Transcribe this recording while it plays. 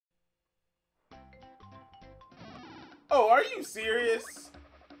Oh, are you serious?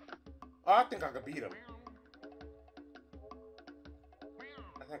 Oh, I think I could beat him.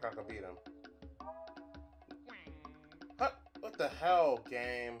 I think I could beat him. Huh? What the hell,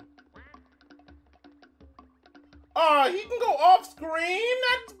 game? Oh, he can go off screen?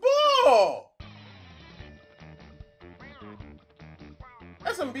 That's bull!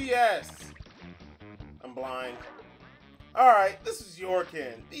 That's some BS. I'm blind. Alright, this is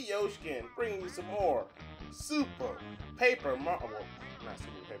Yoshken, the Yoshken, bringing you some more Super Paper Mario. Well, not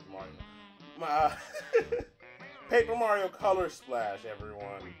Super Paper Mario. Paper Mario Color Splash,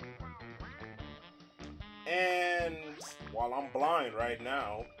 everyone. And while I'm blind right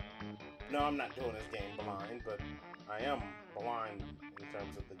now, no, I'm not doing this game blind, but I am blind in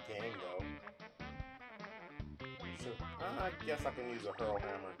terms of the game, though. So, I guess I can use a hurl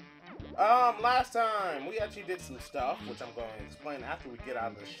hammer. Last time we actually did some stuff, which I'm going to explain after we get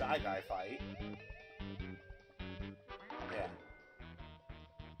out of the Shy Guy fight. Yeah.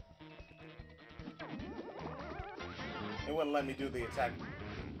 They wouldn't let me do the attack.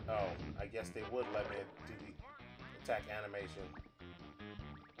 Oh, I guess they would let me do the attack animation.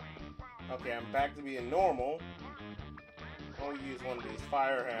 Okay, I'm back to being normal. I'll use one of these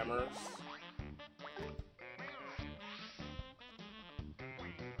fire hammers.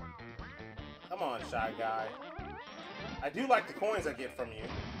 Come on, Shy Guy. I do like the coins I get from you.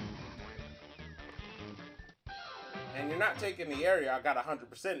 And you're not taking the area I got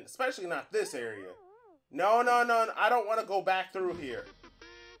 100%, especially not this area. No, no, no, I don't want to go back through here.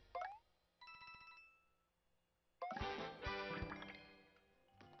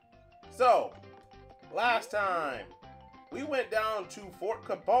 So, last time, we went down to Fort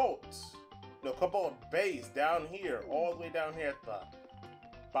Cobalt. No, Cobalt Base, down here, all the way down here at the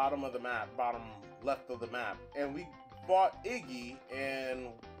bottom of the map, bottom left of the map. And we fought Iggy in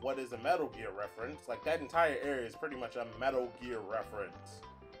what is a Metal Gear reference. Like, that entire area is pretty much a Metal Gear reference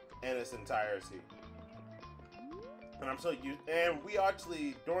in its entirety. And I'm so used, and we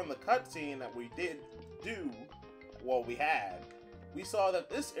actually, during the cutscene that we did do, well, we saw that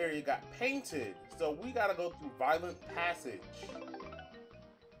this area got painted, so we gotta go through Violent Passage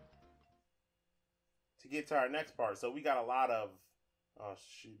to get to our next part. So we got a lot of, oh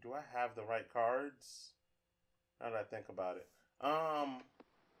shoot, do I have the right cards? Now that I think about it.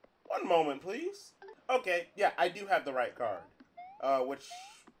 One moment, please. Okay, yeah, I do have the right card. Which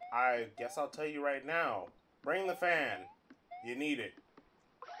I guess I'll tell you right now. Bring the fan. You need it.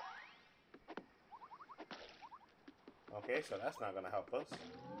 Okay, so that's not gonna help us.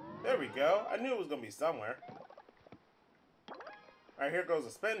 There we go. I knew it was gonna be somewhere. Alright, here goes a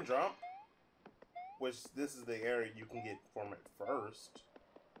spin jump. Which, this is the area you can get from it first.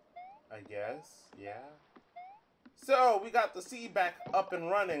 I guess, yeah. So, we got the sea back up and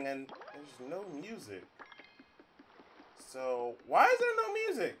running, and there's no music. So, why is there no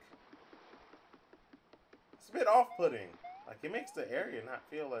music? It's a bit off-putting. Like, it makes the area not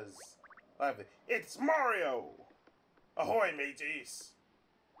feel as lively. It's Mario! Ahoy, mateys!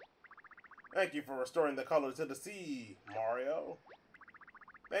 Thank you for restoring the color to the sea, Mario.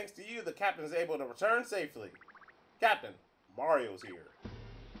 Thanks to you, the captain is able to return safely. Captain, Mario's here.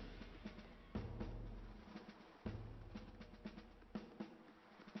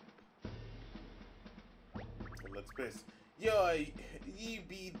 Let's piss. You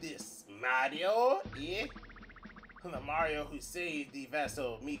be this Mario, eh? The Mario who saved the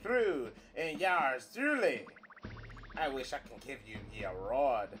vessel, me crew, and yours truly. I wish I can give you your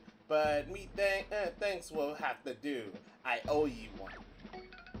rod, but me thanks will have to do. I owe you one.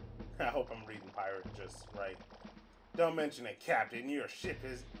 I hope I'm reading pirate just right. Don't mention it, Captain. Your ship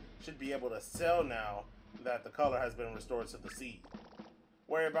should be able to sail now that the color has been restored to the sea.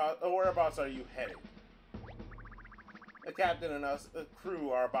 Whereabouts are you headed? The captain and us, the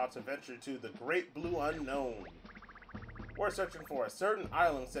crew, are about to venture to the Great Blue Unknown. We're searching for a certain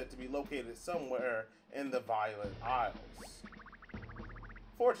island said to be located somewhere in the Violet Isles.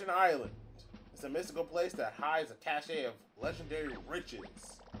 Fortune Island is a mystical place that hides a cache of legendary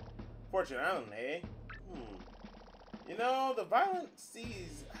riches. Fortune Island, eh? You know, the Violent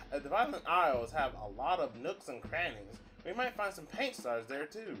Isles have a lot of nooks and crannies. We might find some paint stars there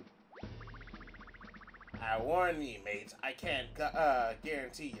too. I warn you, mate. I can't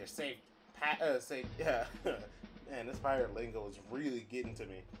guarantee your safe. Yeah. Man, this pirate lingo is really getting to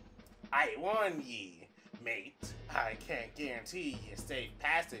me. I warn ye, mate. I can't guarantee your safe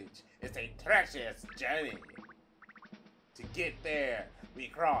passage. It's a treacherous journey. To get there, we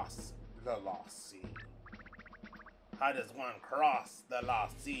cross the lost sea. How does one cross the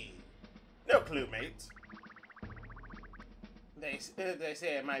lost sea? No clue, mate. They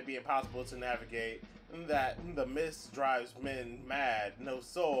say it might be impossible to navigate, that the mist drives men mad. No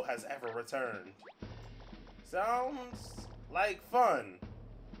soul has ever returned. Sounds like fun,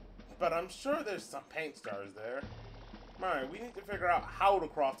 but I'm sure there's some paint stars there. Alright, we need to figure out how to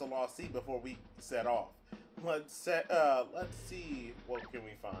cross the Lost Sea before we set off. Let's see what can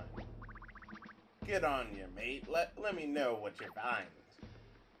we find. Get on you, mate. Let me know what you find.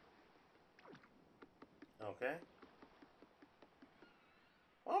 Okay.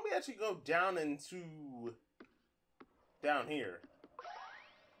 Why don't we actually go down here?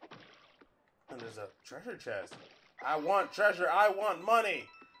 And there's a treasure chest. I want treasure. I want money.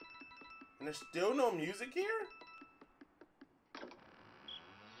 And there's still no music here?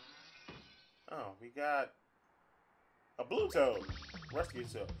 Oh, we got a blue toad. Rescue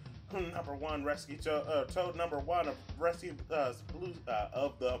toad. Number one rescue toad. Toad number one of rescue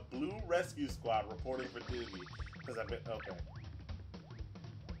of the blue rescue squad reporting for duty. Because I've been okay.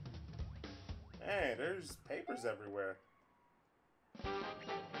 Hey, there's papers everywhere.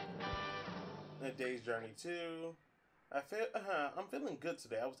 A day's journey too. I'm feeling good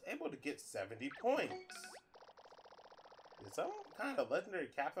today. I was able to get 70 points. Did some kind of legendary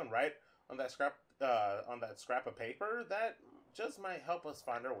captain write on that scrap of paper? That just might help us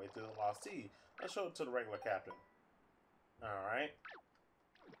find our way through the Lost Sea. Let's show it to the regular captain. Alright.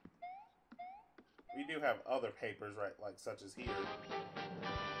 We do have other papers, right, like such as here.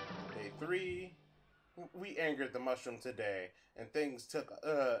 Day 3. We angered the mushroom today, and things took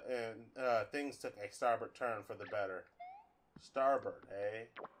a starboard turn for the better. Starboard, eh?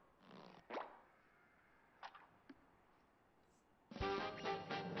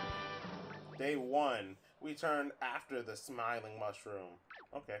 Day 1. We turned after the smiling mushroom.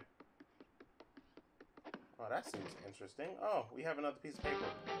 Okay. Oh, that seems interesting. Oh, we have another piece of paper.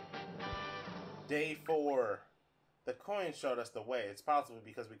 Day 4. The coin showed us the way. It's possible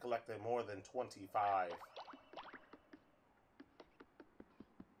because we collected more than 25.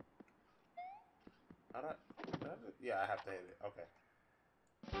 Yeah, I have to hit it. Okay.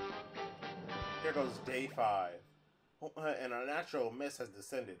 Here goes day 5. And a natural mist has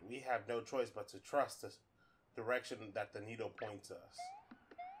descended. We have no choice but to trust the direction that the needle points us.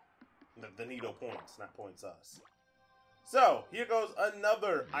 The needle points, not points us. So, here goes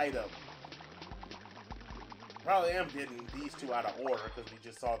another item. Probably am getting these two out of order because we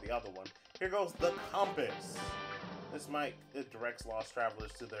just saw the other one. Here goes the compass. It directs lost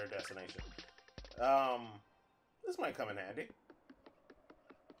travelers to their destination. This might come in handy.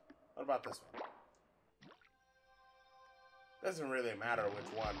 What about this one? Doesn't really matter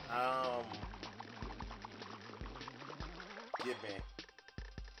which one. Give me.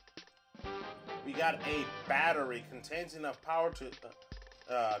 We got a battery. Contains enough power to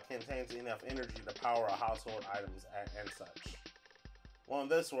contains enough energy to power household items and such. Well, in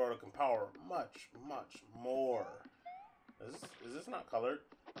this world, it can power much, much more. Is this not colored?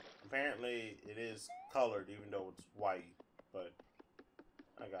 Apparently, it is colored, even though it's white. But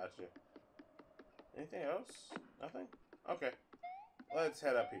I got you. Anything else? Nothing? Okay. Let's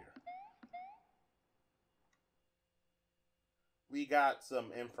head up here. We got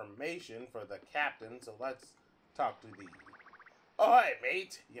some information for the captain, so let's talk to the... Ahoy,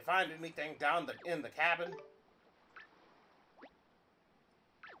 mate! You find anything down in the cabin?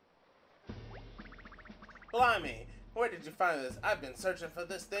 Blimey! Where did you find this? I've been searching for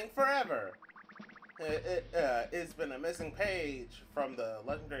this thing forever! It's been a missing page from the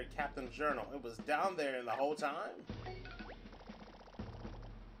legendary captain's journal. It was down there in the whole time?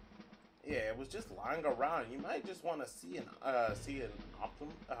 Yeah, it was just lying around. You might just want to see an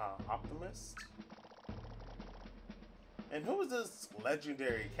optimist. And who is this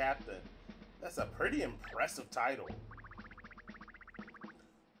legendary captain? That's a pretty impressive title.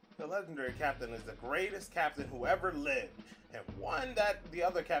 The legendary captain is the greatest captain who ever lived, and one that the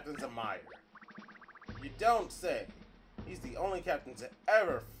other captains admire. You don't say. He's the only captain to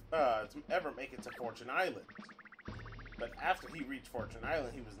ever make it to Fortune Island. But after he reached Fortune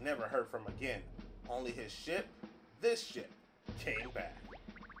Island, he was never heard from again. Only his ship, this ship, came back.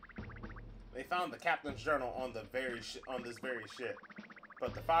 They found the captain's journal on this very ship,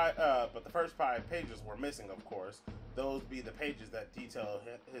 but the first 5 pages were missing. Of course, those be the pages that detail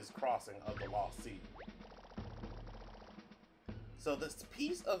his crossing of the Lost Sea. So this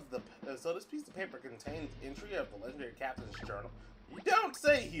piece of paper contains entry of the legendary captain's journal. You don't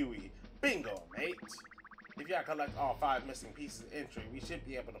say, Huey. Bingo, mate. If y'all collect all 5 missing pieces of entry, we should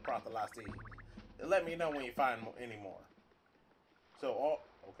be able to cross the Lost Sea. Let me know when you find any more. So,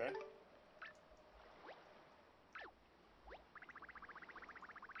 okay.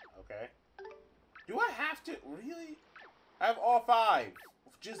 Okay. Do I have to? Really? I have all 5.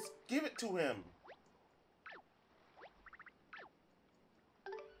 Just give it to him.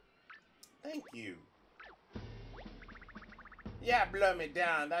 Thank you. Yeah, blow me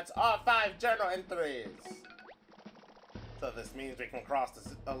down. That's all 5 journal entries. So this means we can cross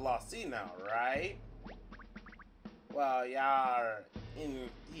the lost sea now, right? Well, y'all in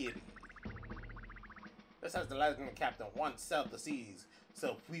theory. This has the lieutenant captain once sailed the seas,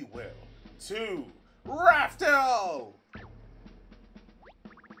 so we will. 2. Raftel!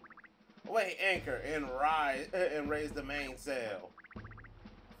 Weigh anchor and raise the mainsail.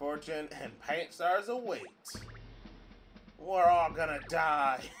 Fortune and paint stars await. We're all gonna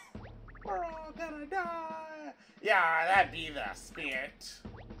die. We're all gonna die. Yeah, that be the spirit.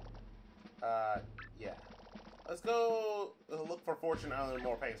 Yeah. Let's go look for Fortune Island and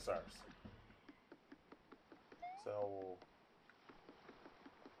more paint stars. So,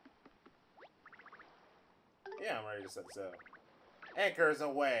 yeah, I'm ready to set sail. Anchors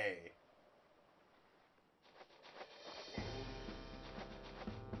away.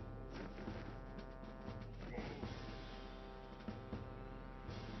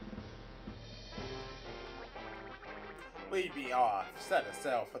 We be off. Set a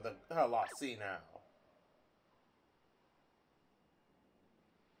sail for the lost sea now.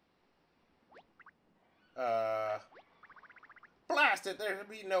 Blast it! There'll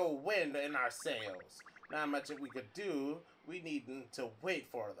be no wind in our sails. Not much that we could do. We need to wait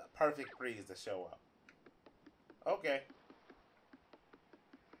for the perfect breeze to show up. Okay.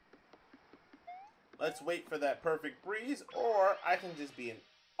 Let's wait for that perfect breeze, or I can just be an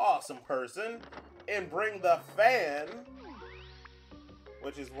awesome person and bring the fan,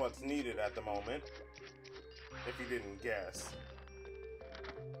 which is what's needed at the moment, if you didn't guess.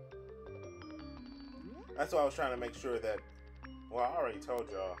 That's why I was trying to make sure that, well, I already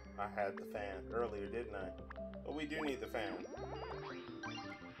told y'all I had the fan earlier, didn't I? But we do need the fan.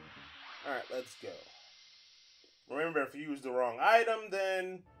 Alright, let's go. Remember, if you use the wrong item,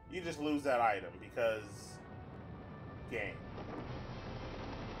 then you just lose that item, because game.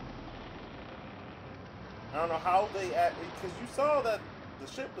 I don't know how they, because you saw that the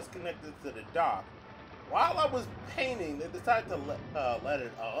ship was connected to the dock. While I was painting, they decided to let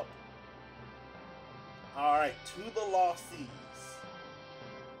it up. Alright, to the Lost Seas.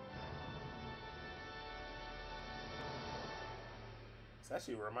 This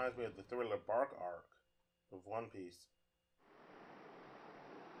actually reminds me of the Thriller Bark arc of One Piece.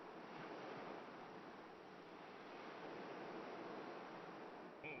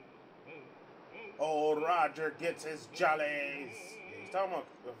 Old Roger gets his jollies. Yeah, he's talking about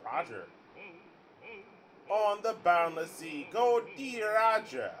Roger. On the boundless sea, go dear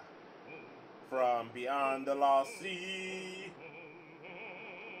Roger. From beyond the lost sea,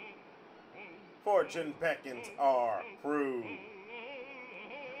 fortune beckons our crew.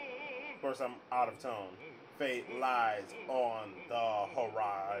 Of course, I'm out of tone. Fate lies on the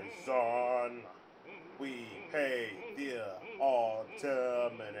horizon. We pay the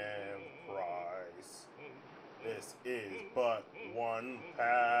ultimate price. This is but one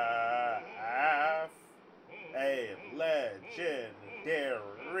path. A legendary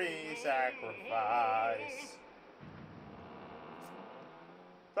sacrifice.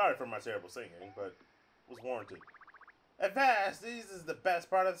 Sorry for my terrible singing, but it was warranted. Advance, this is the best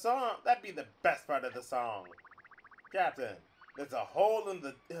part of the song. That'd be the best part of the song. Captain, there's a hole in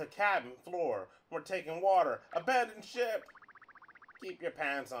the cabin floor. We're taking water. Abandon ship. Keep your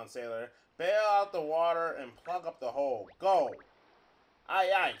pants on, sailor. Bail out the water and plug up the hole. Go.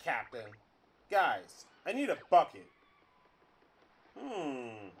 Aye, aye, Captain. Guys, I need a bucket.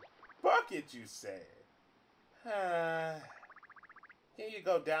 Bucket, you say? Can you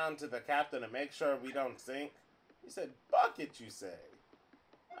go down to the captain and make sure we don't sink? He said, bucket, you say?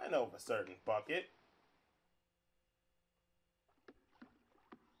 I know of a certain bucket.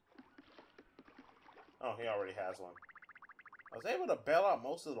 Oh, he already has one. I was able to bail out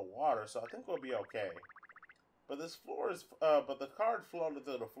most of the water, so I think we'll be okay. But this floor is, but the card floated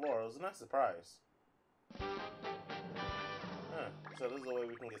to the floor. It was a nice surprise. Huh. So this is the way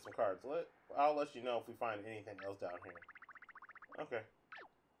we can get some cards. I'll let you know if we find anything else down here. Okay.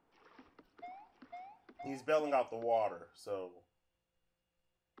 He's bailing out the water, so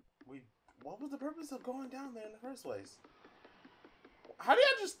what was the purpose of going down there in the first place? How do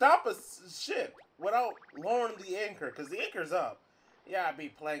y'all just stop a ship without lowering the anchor? Because the anchor's up. Yeah, B.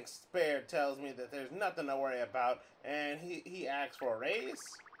 Plank Spare tells me that there's nothing to worry about, and he asks for a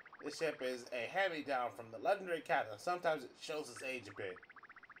raise. This ship is a hand-me-down from the legendary captain. Sometimes it shows its age a bit.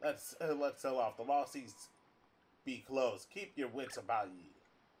 Let's sail off. The lost seas be closed. Keep your wits about ye.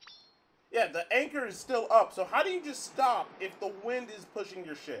 Yeah, the anchor is still up, so how do you just stop if the wind is pushing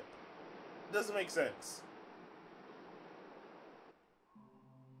your ship? Doesn't make sense.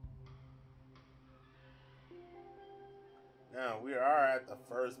 Now, we are at the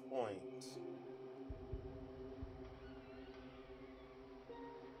first point.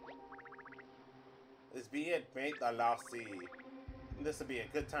 This be it, mate, the lost sea. This will be a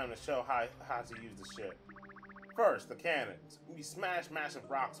good time to show how to use the ship. First, the cannons. We smash massive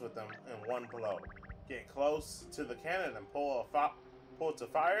rocks with them in one blow. Get close to the cannon and pull to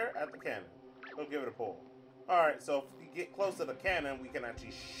fire at the cannon. We'll give it a pull. Alright, so if we get close to the cannon, we can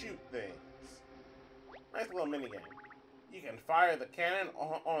actually shoot things. Nice little minigame. You can fire the cannon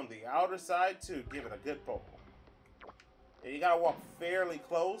on the outer side to give it a good pull. Yeah, you gotta walk fairly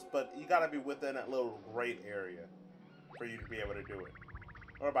close, but you gotta be within that little great area for you to be able to do it.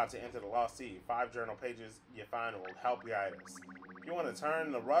 We're about to enter the Lost Sea. 5 journal pages you find will help guide us. If you want to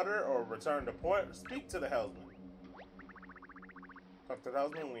turn the rudder or return to port, speak to the helmsman. Talk to the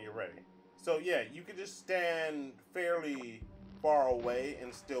helmsman when you're ready. So yeah, you can just stand fairly far away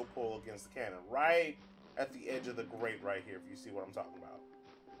and still pull against the cannon. Right at the edge of the grate right here, if you see what I'm talking about.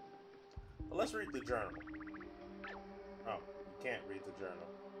 But let's read the journal. Oh, you can't read the journal.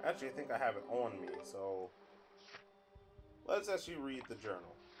 Actually, I think I have it on me, so let's actually read the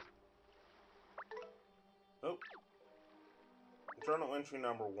journal. Oh. Journal entry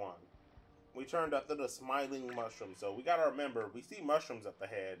number 1. We turned up to the smiling mushroom, so we gotta remember, we see mushrooms up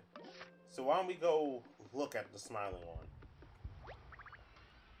ahead. So why don't we go look at the smiling one?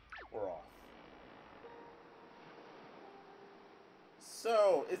 We're off.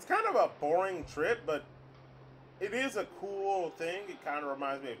 So, it's kind of a boring trip, but it is a cool thing. It kind of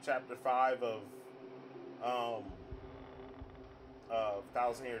reminds me of Chapter 5 of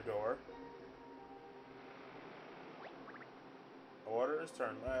Thousand Year Door. Orders,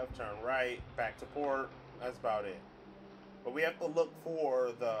 turn left, turn right, back to port. That's about it. But we have to look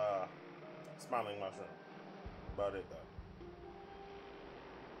for the smiling mushroom. About it, though.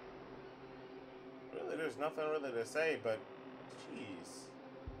 Really, there's nothing really to say, but jeez.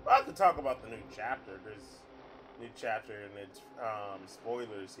 We'll have to talk about the new chapter. There's a new chapter, and it's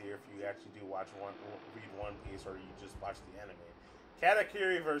spoilers here if you actually do read One Piece or you just watch the anime.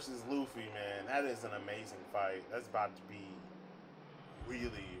 Katakuri versus Luffy, man, that is an amazing fight. That's about to be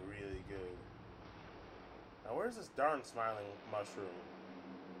really, really good. Now, where's this darn smiling mushroom?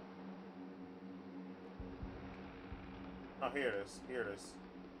 Oh, here it is. Here it is.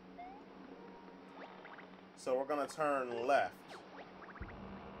 So we're gonna turn left.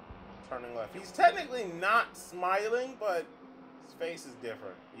 Turning left. He's technically not smiling, but his face is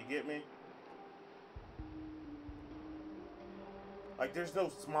different. You get me? Like, there's no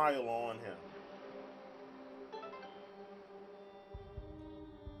smile on him.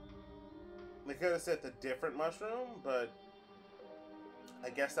 They could have said the different mushroom, but I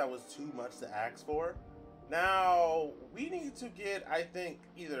guess that was too much to ask for. Now, we need to get, I think,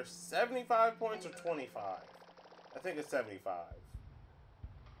 either 75 points or 25. I think it's 75.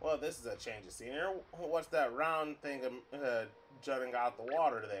 Well, this is a change of scenery. What's that round thing jutting out the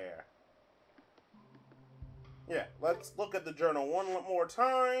water there? Yeah, let's look at the journal one more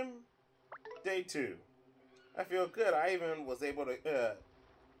time. Day 2. I feel good. I even was able to,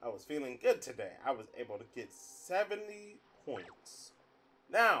 I was feeling good today. I was able to get 70 points.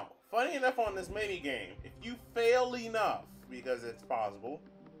 Now, funny enough on this mini game, if you fail enough, because it's possible,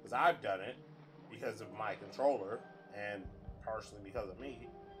 because I've done it, because of my controller, and partially because of me,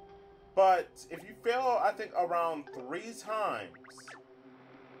 but if you fail, I think around 3 times,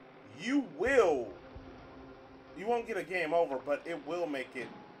 you won't get a game over, but it will make it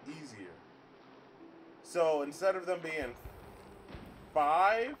easier. So instead of them being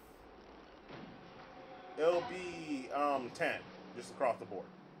 5, it'll be 10, just across the board.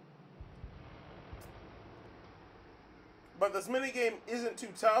 But this minigame isn't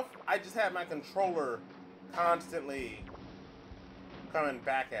too tough. I just have my controller constantly coming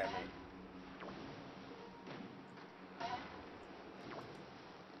back at me.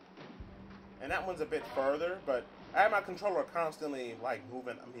 And that one's a bit further, but I have my controller constantly like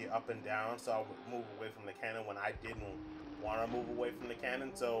moving me up and down, so I would move away from the cannon when I didn't want to move away from the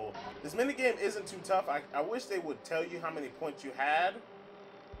cannon. So this minigame isn't too tough. I wish they would tell you how many points you had,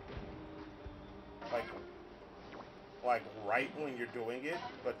 like right when you're doing it,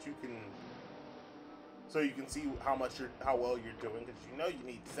 but you can, so you can see how well you're doing, because you know you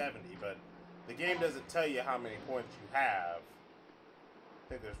need 70, but the game doesn't tell you how many points you have. I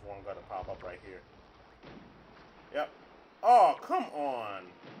think there's one gonna pop up right here. Yep. Oh, come on.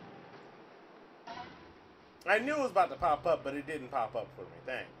 I knew it was about to pop up, but it didn't pop up for me.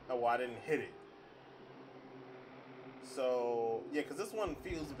 Dang. Oh, well, I didn't hit it. So, yeah, because this one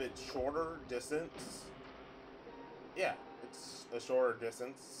feels a bit shorter distance. Yeah, it's a shorter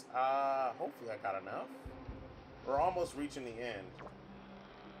distance. Hopefully I got enough. We're almost reaching the end.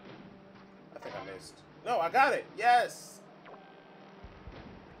 I think I missed. No, I got it. Yes.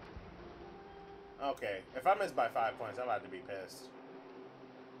 Okay, if I miss by 5 points, I'm about to be pissed.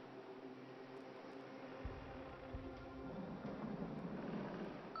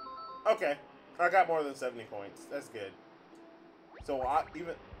 Okay, I got more than 70 points. That's good. So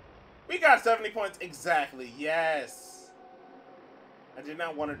we got 70 points exactly. Yes. I did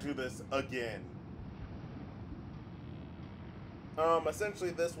not want to do this again.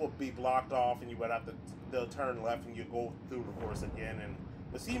 Essentially this will be blocked off, and you would have to they'll turn left, and you go through the course again. And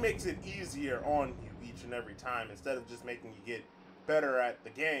the sea makes it easier on you each and every time. Instead of just making you get better at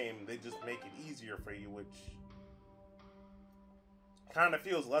the game, they just make it easier for you, which kind of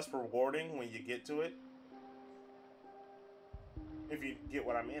feels less rewarding when you get to it. If you get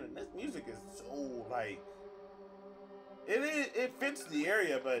what I mean. And this music is so like it fits the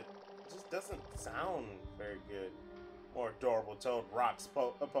area, but it just doesn't sound very good. More adorable toad rocks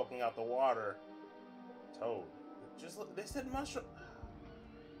poking out the water. Toad. Just look, they said mushroom.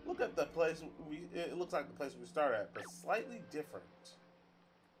 Look at the place it looks like the place we started at, but slightly different.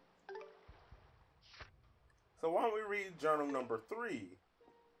 So why don't we read journal number 3?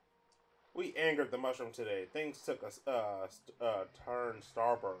 We angered the mushroom today. Things took a turn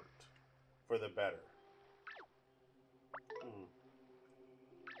starboard for the better.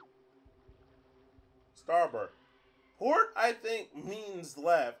 Starboard. Port, I think, means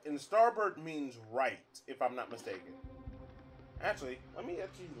left, and starboard means right, if I'm not mistaken. Actually, let me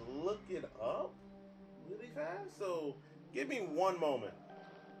actually look it up really fast. So, give me one moment.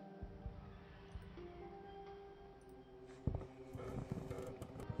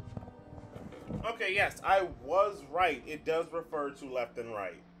 Okay, yes, I was right. It does refer to left and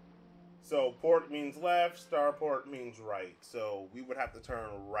right. So, port means left, starport means right. So, we would have to turn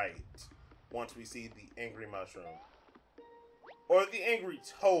right once we see the angry mushroom. Or the angry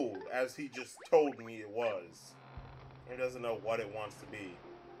toad, as he just told me it was. He doesn't know what it wants to be.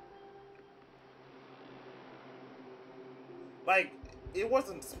 Like, it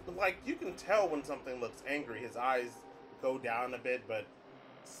wasn't, like, you can tell when something looks angry. His eyes go down a bit, but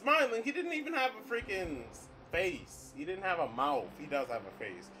smiling, he didn't even have a freaking face. He didn't have a mouth. He does have a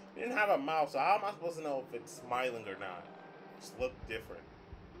face. He didn't have a mouth, so how am I supposed to know if it's smiling or not? It just looked different.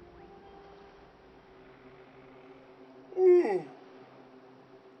 Ooh.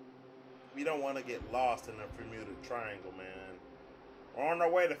 We don't want to get lost in the Bermuda Triangle, man. We're on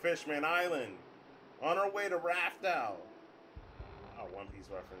our way to Fishman Island. On our way to Raftow. Oh, One Piece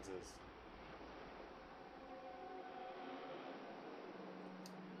references.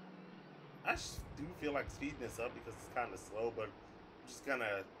 I do feel like speeding this up because it's kind of slow, but I'm just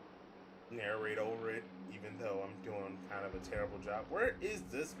gonna narrate over it, even though I'm doing kind of a terrible job. Where is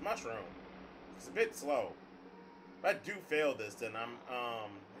this mushroom? It's a bit slow. If I do fail this, then I'm, I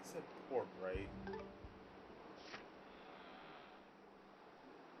said port, right?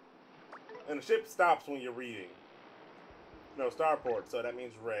 And the ship stops when you're reading. No, starport, so that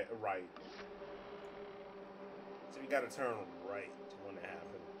means right. So you gotta turn right when it happens.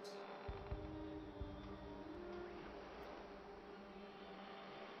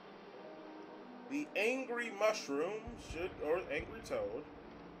 The angry mushroom or angry toad,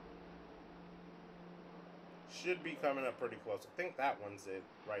 should be coming up pretty close. I think that one's it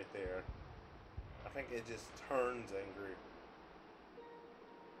right there. I think it just turns angry.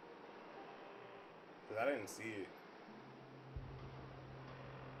 Because I didn't see it.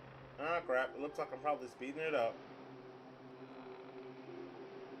 Ah, crap. It looks like I'm probably speeding it up.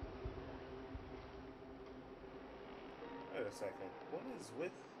 Wait a second. What is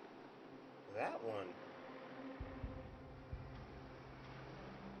with that one?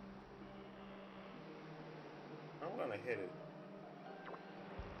 I'm gonna hit it.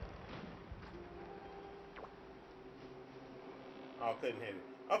 Oh, I couldn't hit it.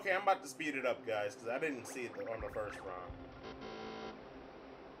 Okay, I'm about to speed it up, guys, because I didn't see it on the first run.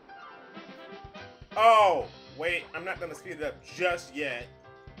 Oh, wait. I'm not gonna speed it up just yet.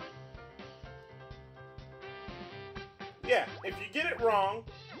 Yeah, if you get it wrong,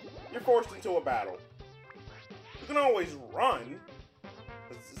 you're forced into a battle. You can always run.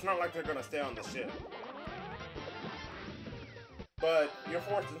 It's not like they're gonna stay on the ship. But you're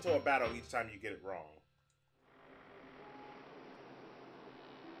forced into a battle each time you get it wrong.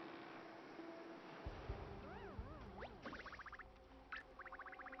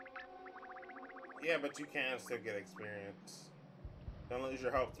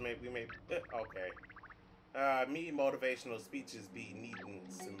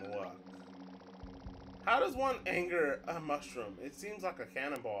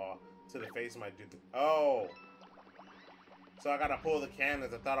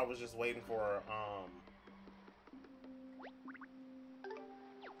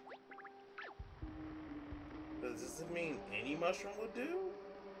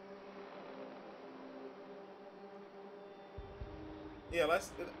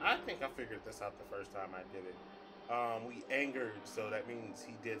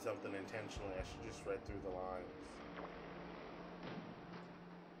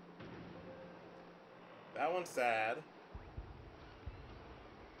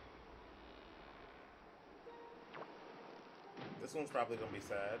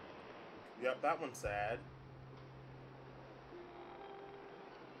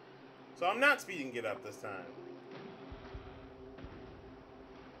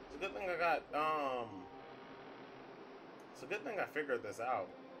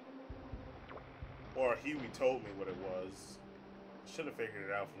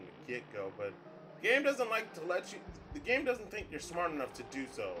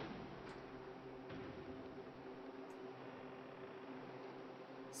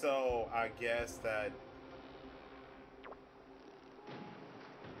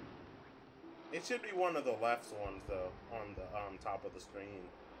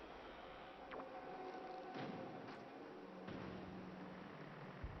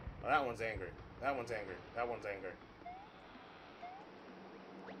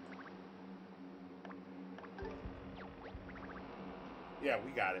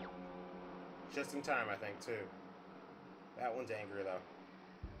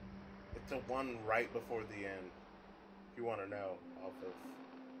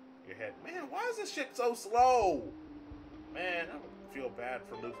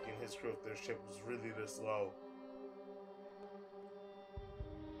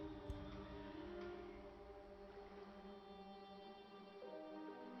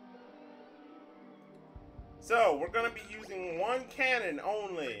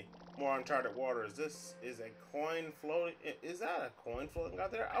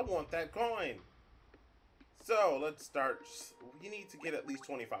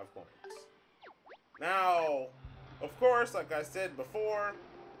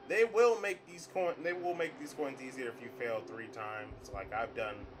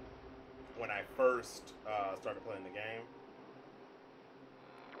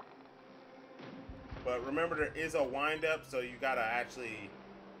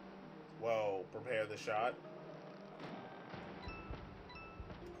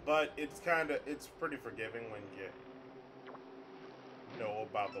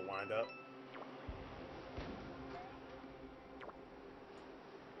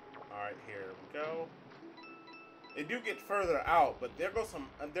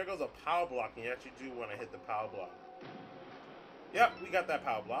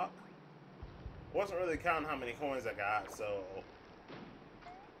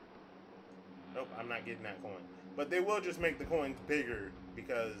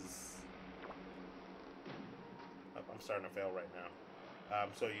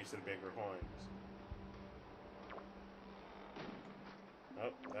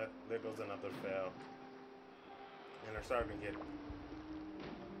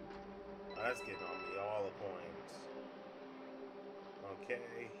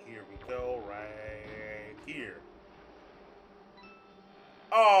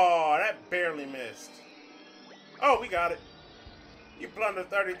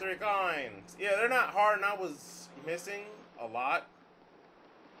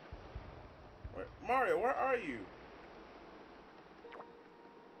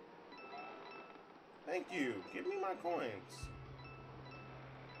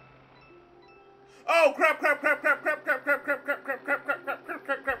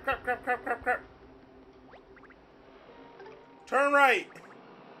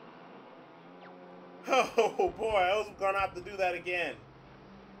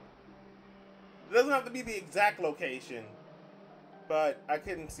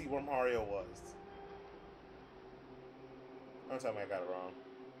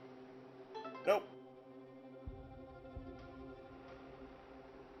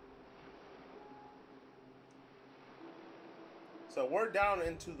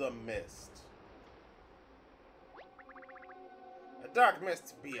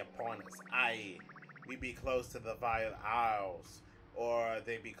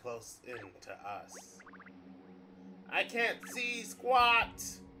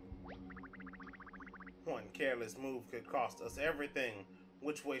 One careless move could cost us everything.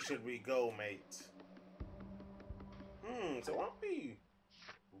 Which way should we go, mate? So why don't we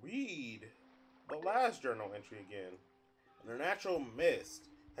read the last journal entry again? The natural mist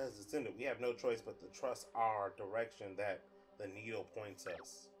has descended. We have no choice but to trust our direction that the needle points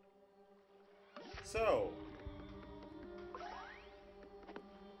us. So,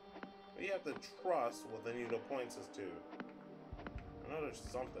 we have to trust what the needle points us to. I know there's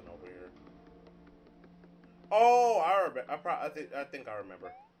something over here. Oh, I think I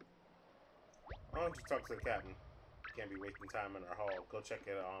remember. Why don't you talk to the captain? Can't be wasting time in our hall. Go check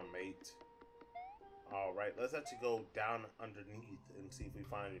it on, mate. Alright, let's actually go down underneath and see if we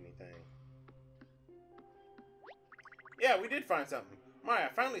find anything. Yeah, we did find something. Maya, I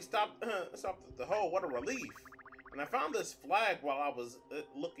finally stopped at the hole. What a relief. And I found this flag while I was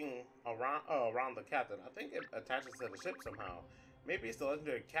looking around the captain. I think it attaches to the ship somehow. Maybe it's the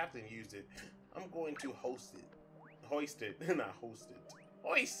legendary captain used it. I'm going to hoist it. Not host it.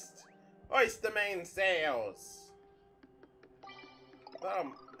 Hoist! Hoist the mainsails! I thought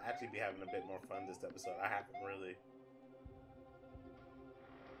I'd actually be having a bit more fun this episode. I haven't really.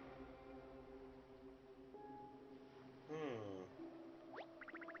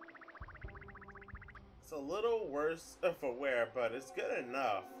 It's a little worse for wear, but it's good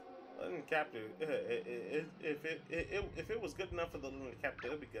enough. Lieutenant Captain, if it was good enough for the Lieutenant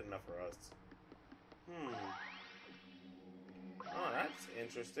Captain, it'll be good enough for us. Oh, that's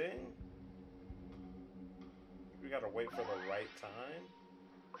interesting. We gotta wait for the right time.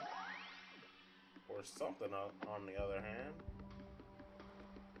 Or something on the other hand.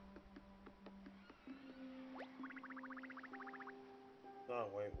 No,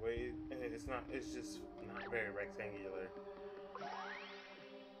 wait. It's just not very rectangular.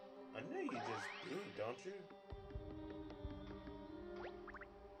 I know you just do, don't you?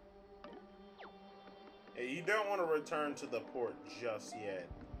 Hey, you don't want to return to the port just yet.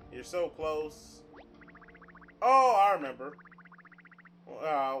 You're so close. Oh, I remember.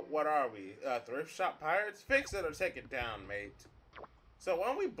 What are we? Thrift shop pirates? Fix it or take it down, mate. So why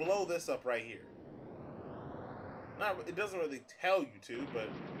don't we blow this up right here? It doesn't really tell you to, but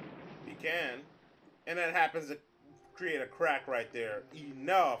you can. And that happens to create a crack right there.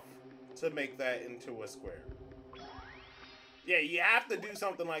 Enough to make that into a square. Yeah, you have to do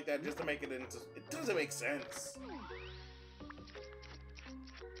something like that just to make it into... It doesn't make sense.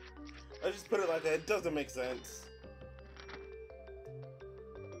 I just put it like that. It doesn't make sense.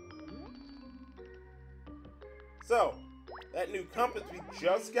 So, that new compass we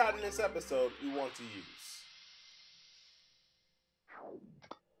just got in this episode, we want to use.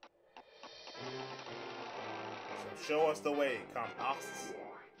 So show us the way, compass.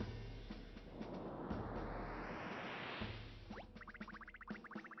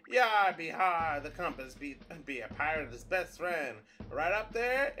 Yeah, be hard. The compass be a pirate's best friend. Right up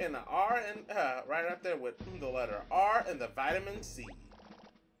there in the R and right up there with the letter R and the vitamin C.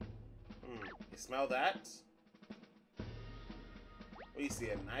 You smell that? We see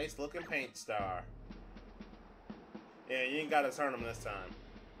a nice looking paint star. Yeah, you ain't gotta turn them this time.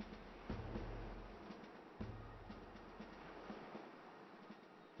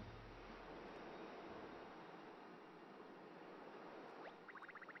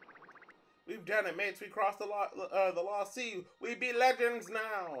 We've done it, mates. We crossed the lost sea. We be legends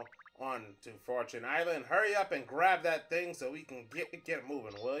now. On to Fortune Island. Hurry up and grab that thing so we can get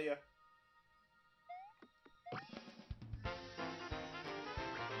moving, will ya?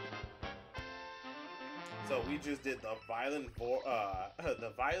 So we just did the violet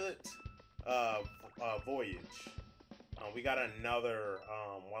voyage. We got another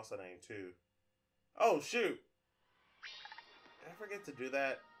what's the name too? Oh shoot! Did I forget to do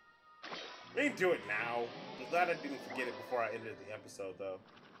that? We can do it now. I'm glad I didn't forget it before I ended the episode, though.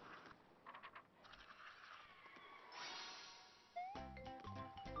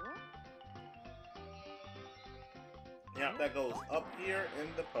 Yeah, that goes up here in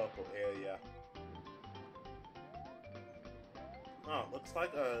the purple area. Oh, looks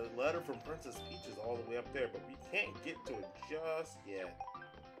like a letter from Princess Peach is all the way up there, but we can't get to it just yet.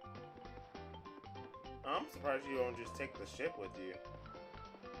 I'm surprised you don't just take the ship with you.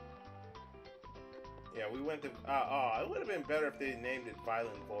 Yeah, we went to... it would have been better if they named it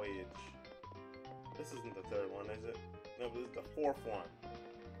Violent Voyage. This isn't the third one, is it? No, this is the fourth one.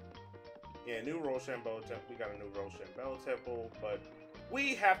 Yeah, new Rochambeau Temple. We got a new Rochambeau Temple, but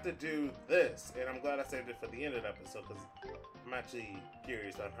we have to do this. And I'm glad I saved it for the end of the episode, because I'm actually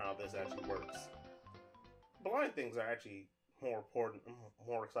curious on how this actually works. Blind things are actually more important,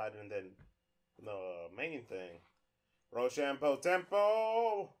 more exciting than the main thing. Rochambeau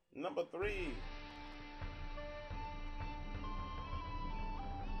Temple! Number 3.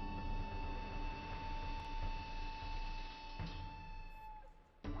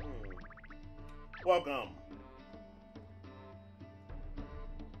 Welcome.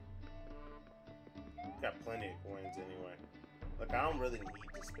 Got plenty of coins anyway. Like, I don't really need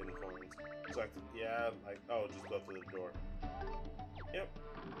to spend coins. So oh, just go through the door. Yep.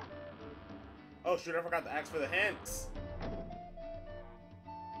 Oh shoot, I forgot to ask for the hints.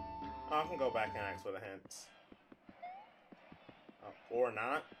 Oh, I can go back and ask for the hints. Or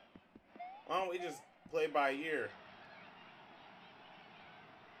not. Why don't we just play by ear?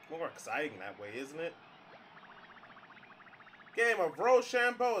 More exciting that way, isn't it? Game of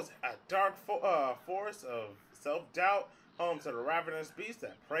Rochambeau is a dark forest of self-doubt, home to the ravenous beasts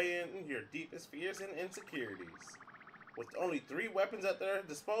that prey in your deepest fears and insecurities. With only 3 weapons at their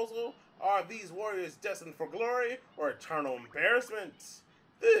disposal, are these warriors destined for glory or eternal embarrassment?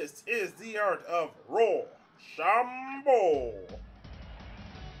 This is the art of Rochambeau.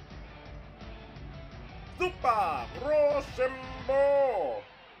 Super Rochambeau.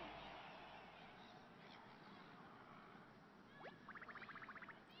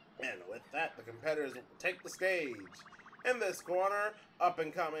 And with that, the competitors will take the stage. In this corner,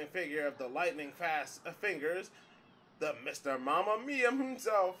 up-and-coming figure of the lightning-fast fingers, the Mr. Mamma Mia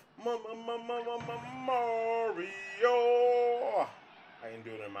himself, Mario. I can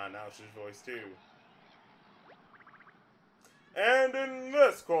do it in my announcer's voice too. And in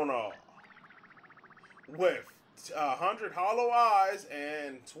this corner, with 100 hollow eyes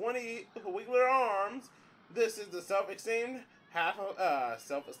and 20 wiggler arms, this is the self-esteem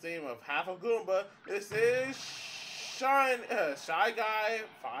of half a Goomba. This is Shy Guy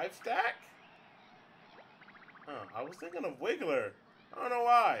 5 Stack. I was thinking of Wiggler. I don't know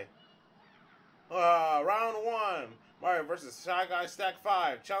why. Round 1. Mario versus Shy Guy Stack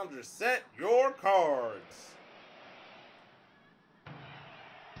 5. Challengers, set your cards.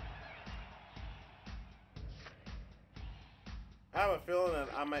 I have a feeling that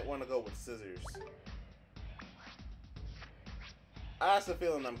I might want to go with scissors. That's the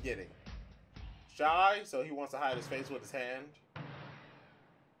feeling I'm getting. Shy, so he wants to hide his face with his hand.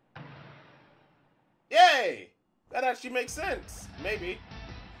 Yay! That actually makes sense. Maybe.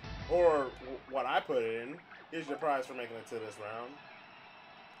 Or what I put in. Here's your prize for making it to this round.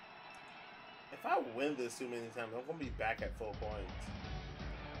 If I win this too many times, I'm going to be back at full points.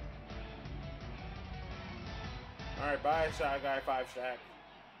 Alright, bye, Shy Guy 5 Stack.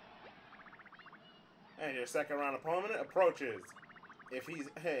 And your second round opponent approaches. As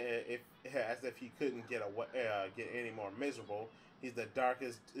if he couldn't get any more miserable, he's the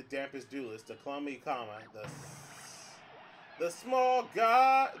dampest duelist, the clumsy comma, the small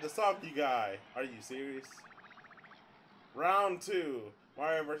guy, the soggy guy. Are you serious? Round 2,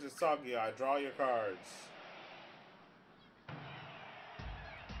 Mario versus Soggy Guy. Draw your cards.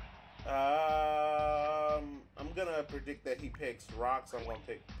 I'm gonna predict that he picks rocks. I'm gonna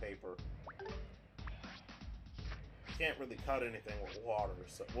pick paper. You can't really cut anything with water.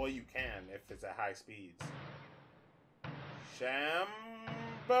 So, well, you can if it's at high speeds. Shambo!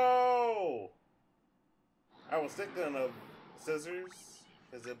 I was thinking of scissors,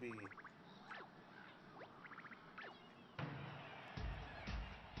 because it'd be...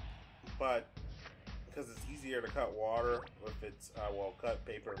 But, because it's easier to cut water if it's, cut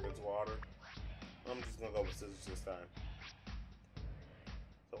paper if it's water. I'm just gonna go with scissors this time.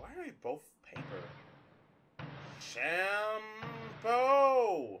 So why are they both paper? Shampoo!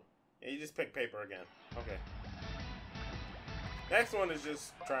 Yeah, you just pick paper again. Okay. Next one is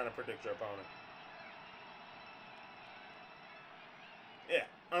just trying to predict your opponent. Yeah,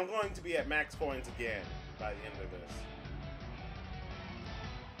 I'm going to be at max coins again by the end of this.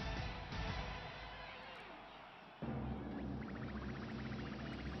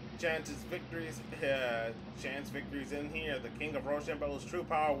 Chance victories in here. The King of Rochambeau's true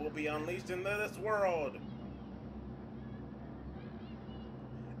power will be unleashed into this world.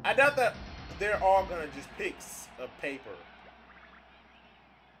 I doubt that they're all gonna just pick a paper.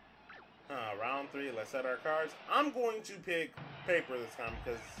 Round 3, let's set our cards. I'm going to pick paper this time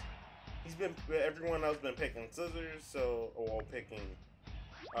because everyone else been picking scissors,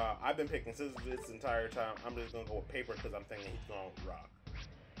 I've been picking scissors this entire time. I'm just gonna go with paper because I'm thinking he's gonna rock.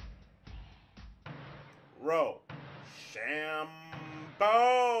 Rochambeau!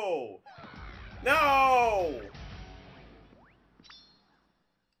 No!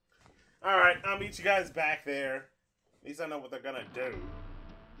 Alright, I'll meet you guys back there. At least I know what they're gonna do.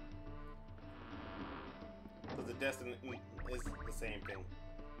 Because the destiny is the same thing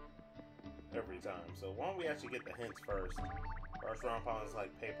every time. So why don't we actually get the hints first? First round opponents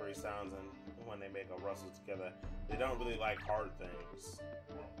like papery sounds, and when they make a rustle together, they don't really like hard things.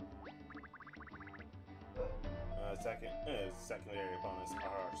 Secondary opponents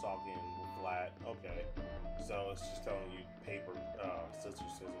are soggy and will flat. Okay. So it's just telling you paper, scissors.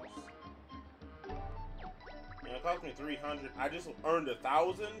 And it cost me 300. I just earned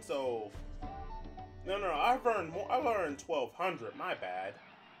 1,000, so... No, I've earned more. I've earned 1,200. My bad.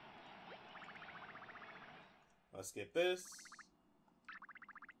 Let's skip this.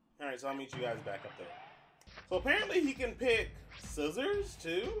 Alright, so I'll meet you guys back up there. So apparently he can pick scissors,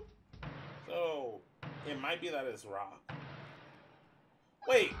 too? So, it might be that it's rock.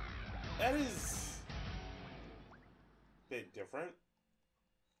 Wait, that is a bit different.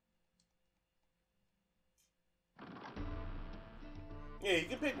 Yeah, he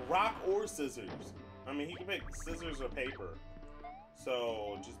can pick rock or scissors. I mean, he can pick scissors or paper.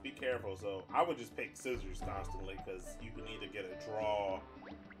 So, just be careful. So, I would just pick scissors constantly, because you can either get a draw,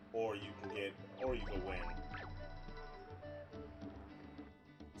 or you can win.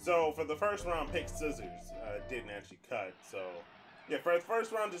 So, for the first round, pick scissors. Didn't actually cut, so... Yeah, for the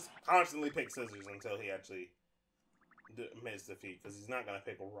first round, just constantly pick scissors until he actually admits defeat, because he's not going to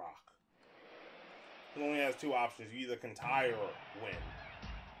pick a rock. He only has two options. You either can tie or win.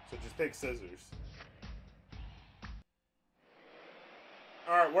 So just pick scissors.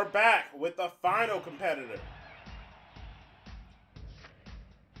 Alright, we're back with the final competitor.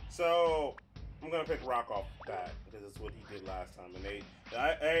 So, I'm going to pick rock off the bat, because that's what he did last time. And the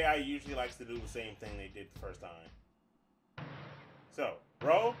AI usually likes to do the same thing they did the first time. So,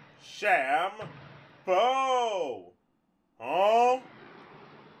 roll, sham, bow. Oh.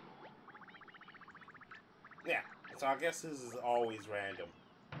 Yeah, so I guess this is always random.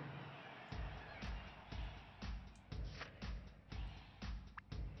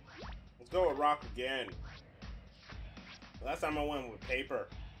 Let's go with rock again. Last time I went with paper.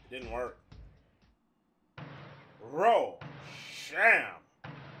 It didn't work. Roll, sham,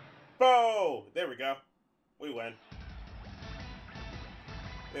 bow. There we go. We win.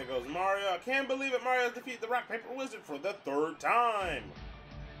 There goes Mario. I can't believe it. Mario defeated the Rock Paper Wizard for the 3rd time.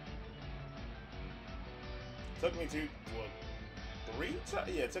 Took me to, what, 3 tries?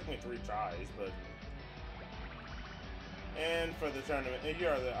 Yeah, it took me 3 tries, but... And for the tournament, if you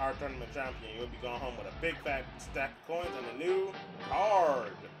are our tournament champion, you'll be going home with a big fat stack of coins and a new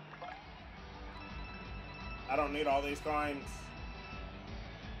card. I don't need all these coins.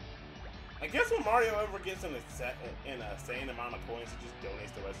 I guess when Mario ever gets in a sane amount of coins, he just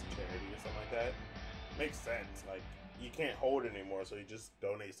donates the rest to charity or something like that. Makes sense. Like, you can't hold it anymore, so he just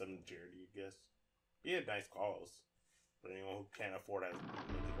donates them to charity, I guess. He had nice calls for anyone who can't afford as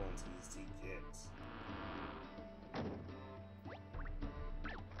many coins as he gets.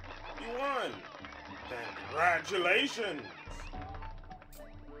 You won! Congratulations!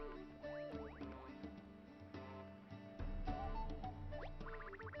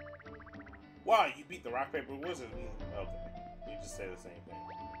 Wow, you beat the Rock Paper Wizard. Okay, you just say the same thing.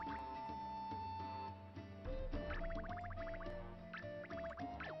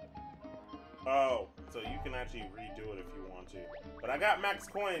 Oh, so you can actually redo it if you want to. But I got max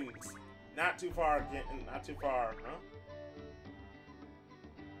coins. Not too far, not too far, huh?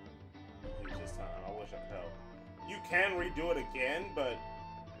 Just time. I wish I could help. You can redo it again, but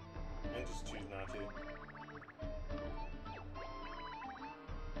and just choose not to.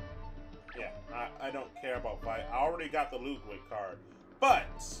 Yeah, I don't care about fight. I already got the Ludwig card.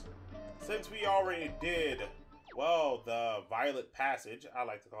 But, since we already did, well, the Violet Passage, I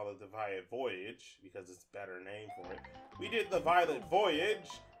like to call it the Violet Voyage, because it's a better name for it. We did the Violet Voyage,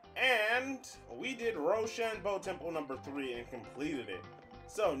 and we did Roshan Bow Temple number 3 and completed it.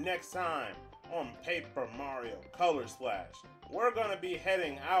 So, next time on Paper Mario Color Splash, we're gonna be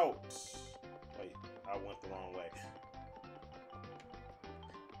heading out. Wait, I went the wrong way.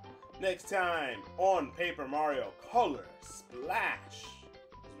 Next time on Paper Mario Color Splash,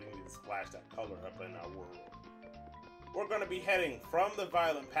 because we need to splash that color up in our world. We're going to be heading from the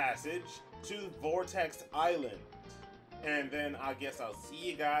Violent Passage to Vortex Island. And then I guess I'll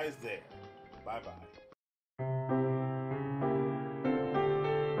see you guys there. Bye-bye.